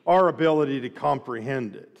our ability to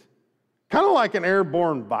comprehend it. Kind of like an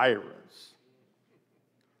airborne virus.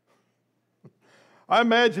 I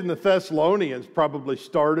imagine the Thessalonians probably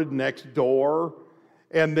started next door,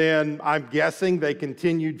 and then I'm guessing they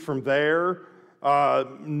continued from there.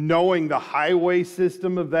 Knowing the highway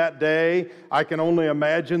system of that day, I can only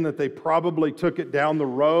imagine that they probably took it down the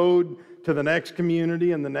road to the next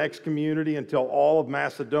community and the next community until all of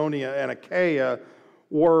Macedonia and Achaia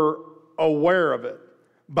were aware of it.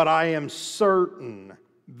 But I am certain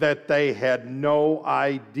that they had no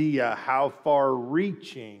idea how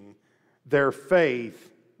far-reaching their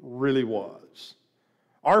faith really was.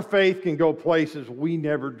 Our faith can go places we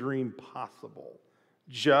never dreamed possible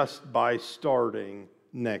just by starting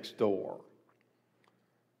next door.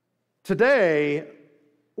 Today,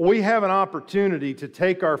 we have an opportunity to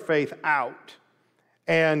take our faith out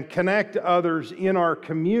and connect others in our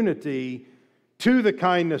community to the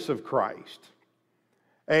kindness of Christ.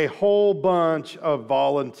 A whole bunch of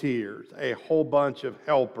volunteers, a whole bunch of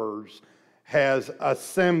helpers has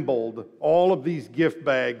assembled all of these gift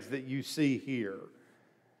bags that you see here.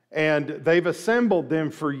 And they've assembled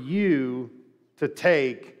them for you to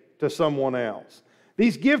take to someone else.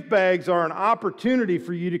 These gift bags are an opportunity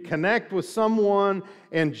for you to connect with someone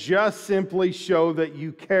and just simply show that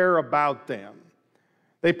you care about them.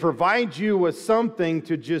 They provide you with something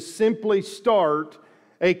to just simply start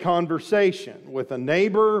a conversation with a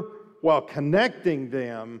neighbor while connecting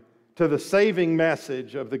them to the saving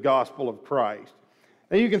message of the gospel of Christ.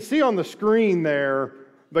 Now you can see on the screen there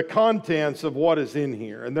the contents of what is in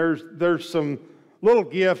here. And there's some little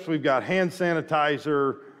gifts. We've got hand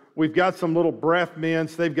sanitizer. We've got some little breath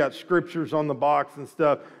mints. They've got scriptures on the box and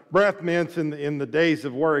stuff. Breath mints in the days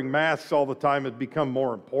of wearing masks all the time has become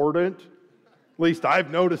more important. At least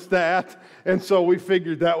I've noticed that. And so we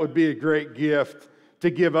figured that would be a great gift to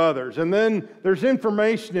give others. And then there's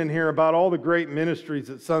information in here about all the great ministries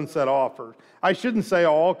that Sunset offers. I shouldn't say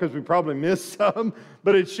all because we probably missed some,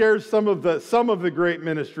 but it shares some of the great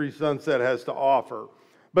ministries Sunset has to offer.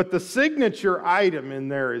 But the signature item in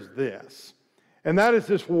there is this, and that is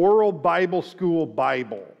this World Bible School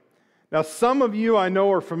Bible. Now, some of you I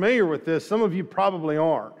know are familiar with this. Some of you probably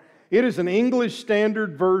aren't. It is an English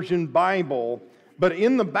Standard Version Bible, but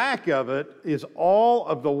in the back of it is all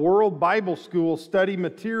of the World Bible School study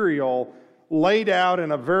material laid out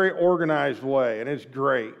in a very organized way, and it's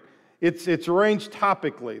great. It's arranged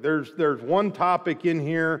topically. There's one topic in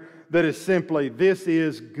here that is simply, this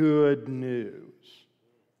is good news.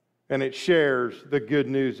 And it shares the good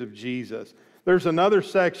news of Jesus. There's another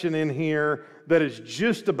section in here that is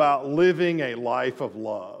just about living a life of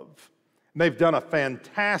love. And they've done a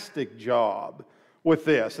fantastic job with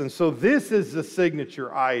this. And so this is the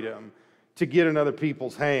signature item to get in other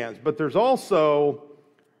people's hands. But there's also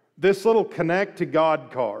this little Connect to God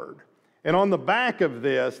card. And on the back of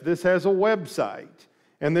this has a website.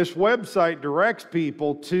 And this website directs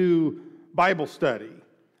people to Bible study.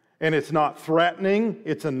 And it's not threatening,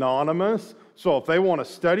 it's anonymous. So if they want to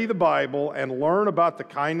study the Bible and learn about the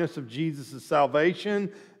kindness of Jesus'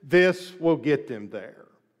 salvation, this will get them there.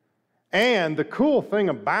 And the cool thing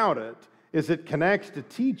about it is it connects to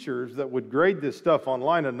teachers that would grade this stuff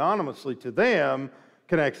online anonymously to them,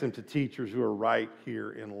 connects them to teachers who are right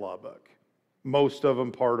here in Lubbock. Most of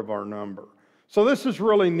them part of our number. So this is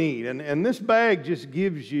really neat. And this bag just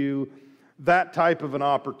gives you that type of an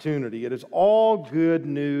opportunity. It is all good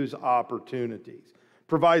news opportunities.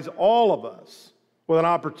 Provides all of us with an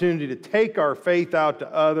opportunity to take our faith out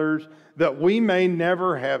to others that we may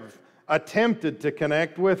never have attempted to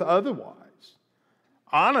connect with otherwise.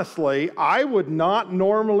 Honestly, I would not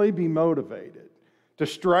normally be motivated to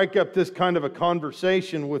strike up this kind of a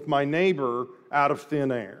conversation with my neighbor out of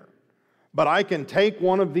thin air. But I can take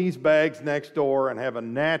one of these bags next door and have a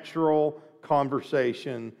natural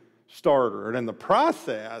conversation starter. And in the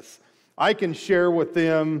process, I can share with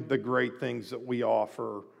them the great things that we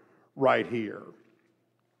offer right here.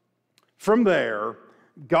 From there,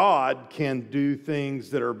 God can do things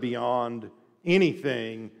that are beyond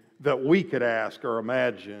anything that we could ask or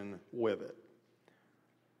imagine with it.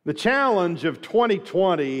 The challenge of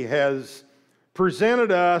 2020 has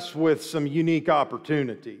presented us with some unique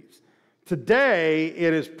opportunities. Today,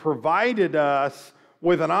 it has provided us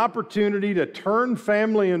with an opportunity to turn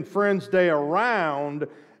Family and Friends Day around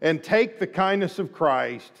and take the kindness of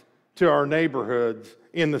Christ to our neighborhoods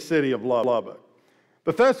in the city of Lubbock.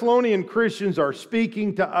 The Thessalonian Christians are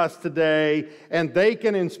speaking to us today, and they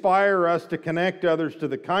can inspire us to connect others to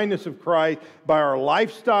the kindness of Christ by our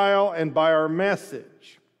lifestyle and by our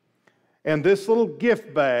message. And this little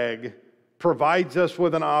gift bag provides us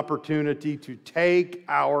with an opportunity to take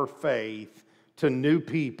our faith to new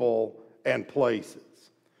people and places.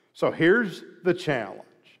 So here's the challenge.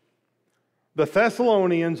 The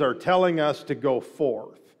Thessalonians are telling us to go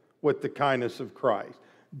forth with the kindness of Christ.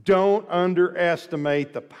 Don't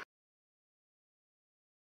underestimate the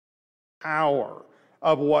power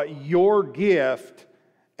of what your gift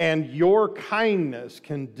and your kindness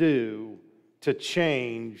can do to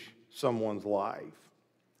change someone's life.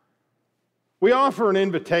 We offer an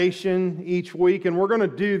invitation each week, and we're going to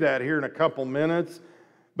do that here in a couple minutes.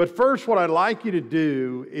 But first, what I'd like you to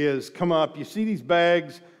do is come up. You see these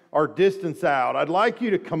bags are distance out. I'd like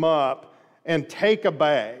you to come up and take a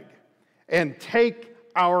bag and take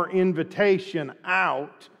our invitation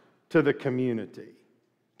out to the community.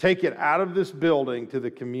 Take it out of this building to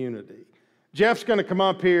the community. Jeff's going to come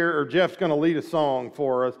up here, or Jeff's going to lead a song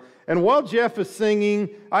for us. And while Jeff is singing,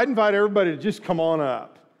 I'd invite everybody to just come on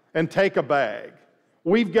up and take a bag.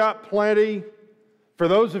 We've got plenty. For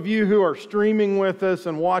those of you who are streaming with us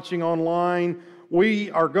and watching online,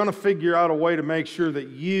 we are going to figure out a way to make sure that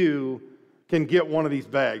you can get one of these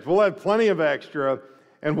bags. We'll have plenty of extra,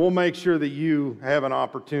 and we'll make sure that you have an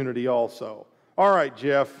opportunity also. All right,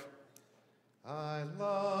 Jeff. I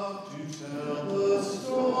love to tell the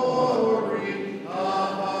story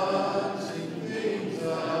of unseen things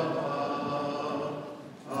above,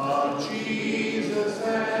 of Jesus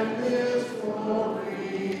and His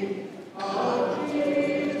glory, of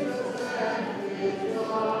Jesus and His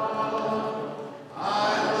love.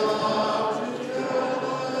 I love to tell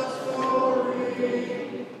the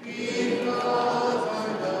story because I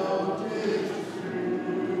know 'tis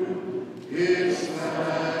true. It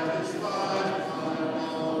satisfies my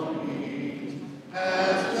longing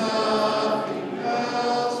as nothing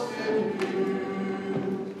else can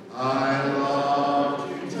do. I love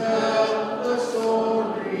to tell the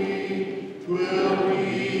story, 'twill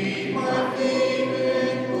be my theme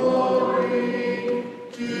in glory,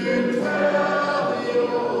 to tell the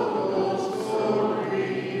old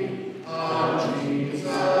story of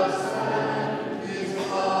Jesus and His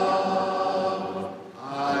love. I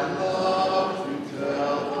love to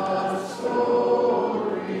tell the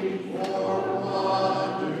story, for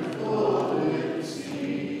wonderful it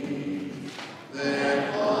seems that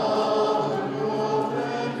all the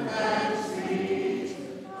golden fancies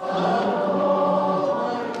of all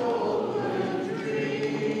my golden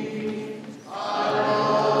dreams. I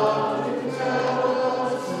love to tell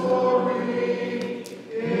the story,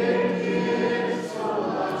 it gives so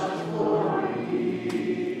much glory,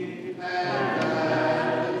 and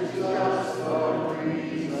that is just the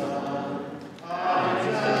reason I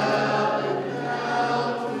tell it now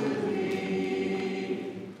to thee.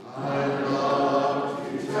 I love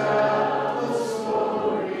to tell the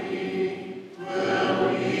story, 'twill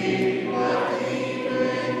be my theme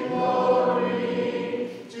in glory,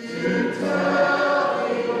 to tell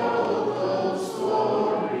the old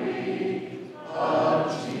story of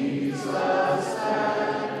Jesus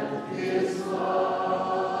and His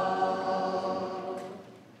love.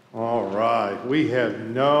 All right. We have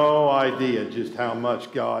no idea just how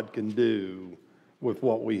much God can do with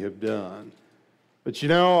what we have done. But you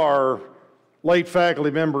know, our late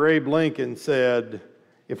faculty member Abe Lincoln said,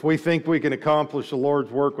 if we think we can accomplish the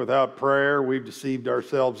Lord's work without prayer, we've deceived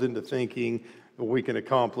ourselves into thinking that we can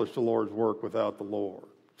accomplish the Lord's work without the Lord.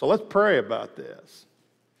 So let's pray about this.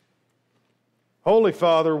 Holy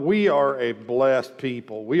Father, we are a blessed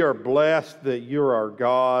people. We are blessed that you're our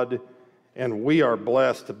God, and we are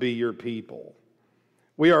blessed to be your people.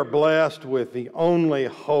 We are blessed with the only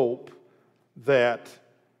hope that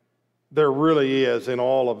there really is in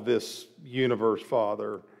all of this universe,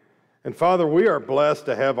 Father. And Father, we are blessed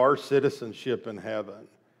to have our citizenship in heaven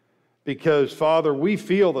because, Father, we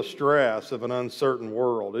feel the stress of an uncertain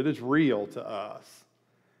world. It is real to us.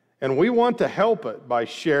 And we want to help it by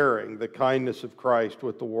sharing the kindness of Christ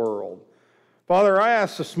with the world. Father, I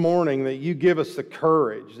ask this morning that you give us the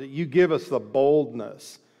courage, that you give us the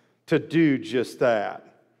boldness to do just that.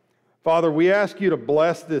 Father, we ask you to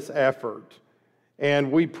bless this effort,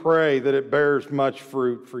 and we pray that it bears much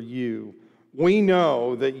fruit for you. we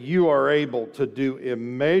know that you are able to do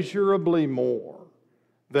immeasurably more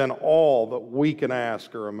than all that we can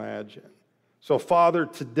ask or imagine. So, Father,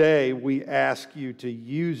 today we ask you to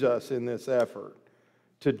use us in this effort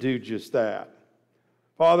to do just that.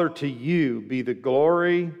 Father, to you be the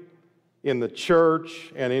glory in the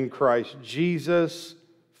church and in Christ Jesus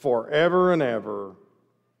forever and ever.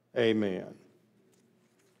 Amen.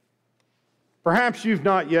 Perhaps you've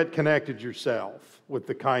not yet connected yourself with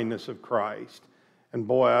the kindness of Christ. And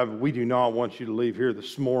boy, we do not want you to leave here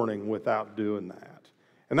this morning without doing that.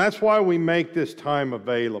 And that's why we make this time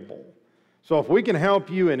available. So if we can help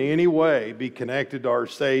you in any way be connected to our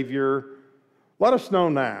Savior, let us know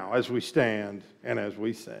now as we stand and as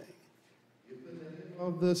we sing. If the name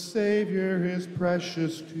of the Savior is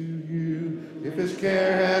precious to you, if his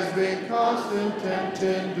care has been constant and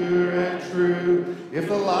tender and true, if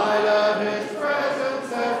the light of his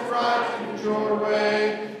presence has brightened your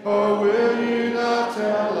way, oh, will you not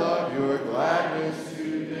tell of your gladness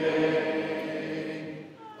today?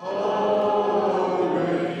 Oh,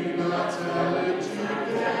 will you not tell it today?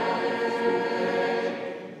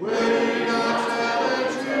 Will you not tell it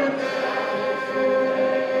today?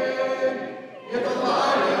 If the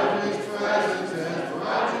light of his presence has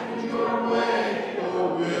brightened your way,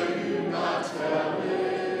 oh, will you not tell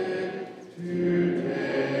it today?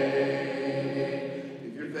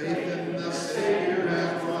 If your faith in the Savior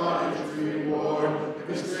has brought its reward, if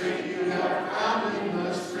the strength you have found in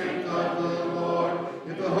the strength of the Lord,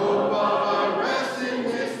 if the hope of our rest in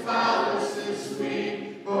his palace is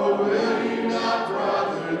sweet, oh, will you not,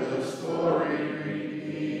 brother, the story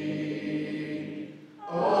repeat?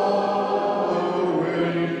 Oh,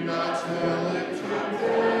 will you not tell it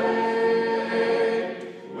today?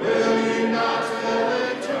 Will you not tell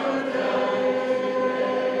it today?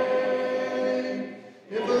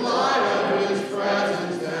 If the light of his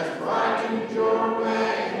presence has brightened your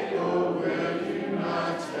way, oh, will you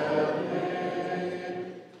not tell it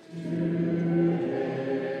today?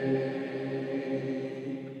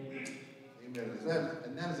 Amen.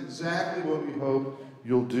 And that is exactly what we hope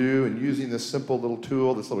you'll do in using this simple little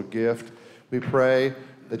tool, this little gift. We pray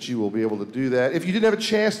that you will be able to do that. If you didn't have a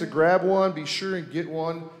chance to grab one, be sure and get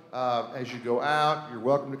one as you go out. You're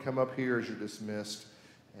welcome to come up here as you're dismissed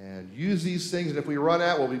and use these things. And if we run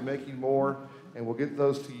out, we'll be making more, and we'll get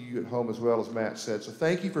those to you at home as well, as Matt said. So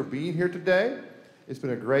thank you for being here today. It's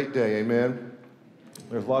been a great day, amen.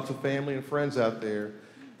 There's lots of family and friends out there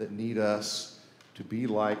that need us to be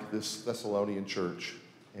like this Thessalonian church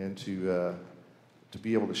and to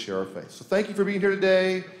be able to share our faith. So thank you for being here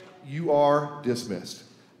today. You are dismissed.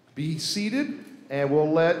 Be seated, and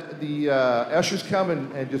we'll let the ushers come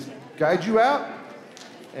and just guide you out.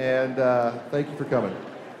 And thank you for coming.